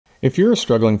If you're a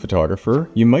struggling photographer,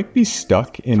 you might be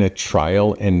stuck in a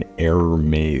trial and error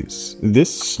maze.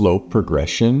 This slow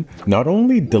progression not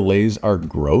only delays our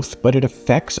growth, but it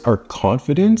affects our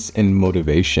confidence and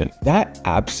motivation. That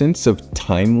absence of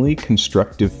timely,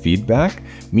 constructive feedback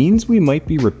means we might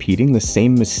be repeating the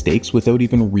same mistakes without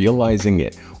even realizing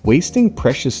it, wasting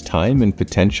precious time and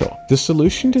potential. The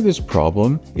solution to this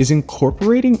problem is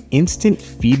incorporating instant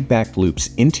feedback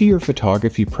loops into your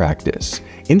photography practice.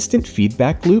 Instant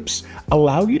feedback loops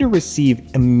allow you to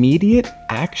receive immediate,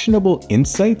 actionable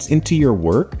insights into your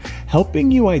work,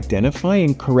 helping you identify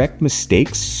and correct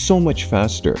mistakes so much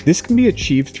faster. This can be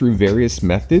achieved through various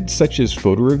methods such as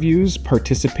photo reviews,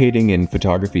 participating in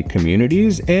photography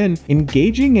communities, and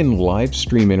engaging in live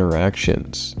stream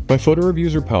interactions. My photo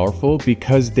reviews are powerful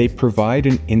because they provide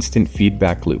an instant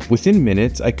feedback loop. Within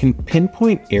minutes, I can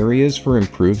pinpoint areas for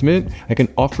improvement, I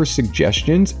can offer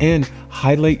suggestions, and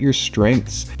highlight your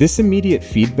strengths. This immediate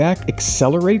feedback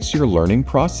accelerates your learning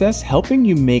process, helping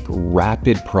you make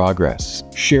rapid progress.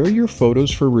 Share your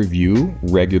photos for review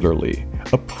regularly.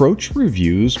 Approach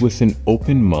reviews with an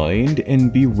open mind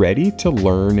and be ready to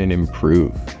learn and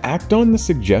improve. Act on the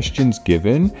suggestions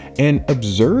given and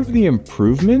observe the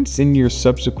improvements in your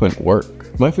subsequent work.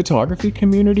 My photography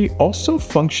community also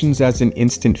functions as an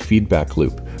instant feedback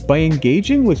loop. By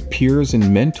engaging with peers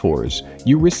and mentors,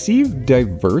 you receive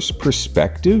diverse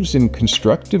perspectives and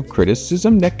constructive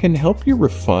criticism that can help you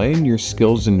refine your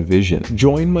skills and vision.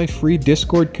 Join my free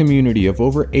Discord community of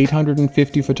over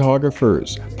 850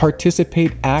 photographers.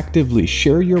 Participate actively,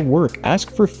 share your work, ask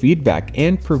for feedback,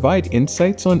 and provide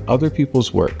insights on other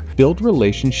people's work. Build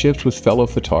relationships with fellow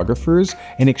photographers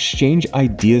and exchange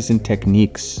ideas and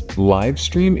techniques. Live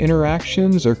stream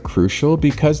interactions are crucial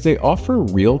because they offer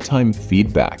real-time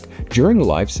feedback. During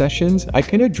live sessions, I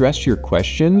can address your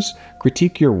questions,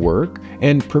 critique your work,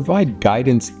 and provide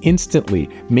guidance instantly,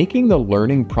 making the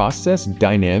learning process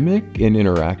dynamic and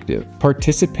interactive.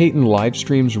 Participate in live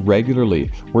streams regularly,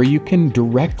 where you can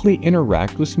directly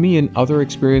interact with me and other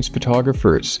experienced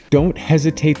photographers. Don't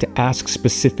hesitate to ask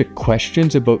specific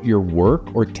questions about your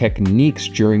work or techniques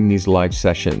during these live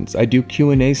sessions. I do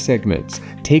Q&A segments.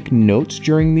 Take notes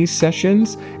during these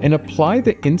sessions and apply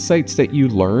the insights that you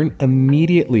learn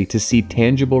immediately to see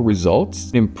tangible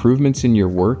results, improvements in your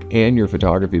work and your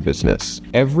photography business.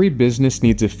 Every business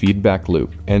needs a feedback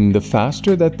loop, and the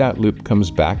faster that loop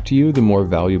comes back to you, the more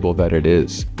valuable that it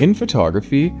is. In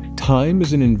photography, time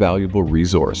is an invaluable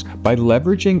resource. By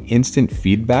leveraging instant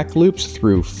feedback loops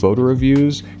through photo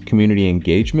reviews, community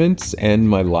engagements, and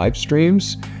my live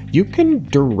streams, you can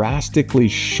drastically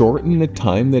shorten the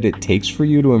time that it takes for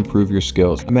you to improve your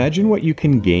skills. Imagine what you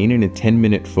can gain in a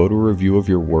 10-minute photo review of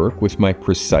your work with my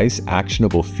precise,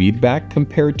 actionable feedback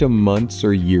compared to months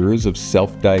or years of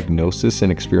self-diagnosis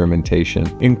and experimentation.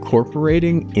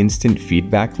 Incorporating instant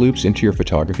feedback loops into your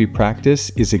photography practice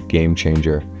is a game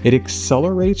changer. It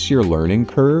accelerates your learning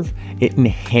curve, it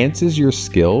enhances your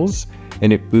skills,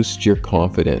 and it boosts your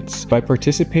confidence. By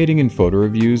participating in photo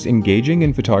reviews, engaging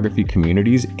in photography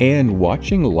communities, and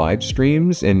watching live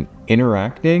streams and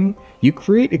interacting, you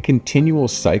create a continual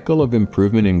cycle of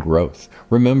improvement and growth.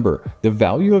 Remember, the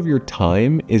value of your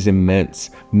time is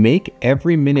immense. Make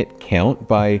every minute count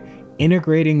by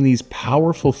integrating these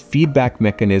powerful feedback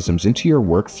mechanisms into your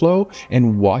workflow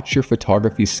and watch your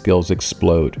photography skills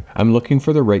explode. I'm looking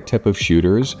for the right type of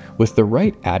shooters with the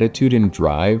right attitude and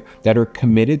drive that are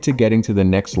committed to getting to the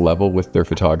next level with their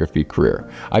photography career.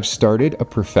 I've started a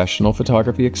professional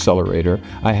photography accelerator.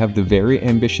 I have the very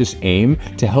ambitious aim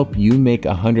to help you make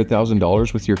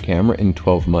 $100,000 with your camera in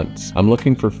 12 months. I'm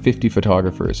looking for 50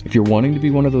 photographers. If you're wanting to be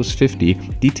one of those 50,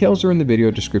 details are in the video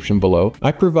description below.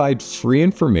 I provide free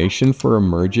information for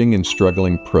emerging and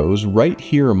struggling pros right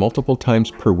here multiple times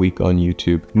per week on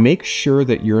YouTube. Make sure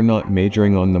that you're not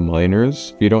majoring on the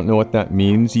minors. If you don't know what that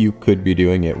means, you could be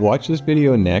doing it. Watch this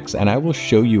video next and I will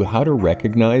show you how to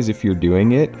recognize if you're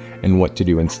doing it and what to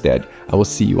do instead. I will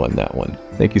see you on that one.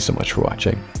 Thank you so much for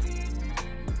watching.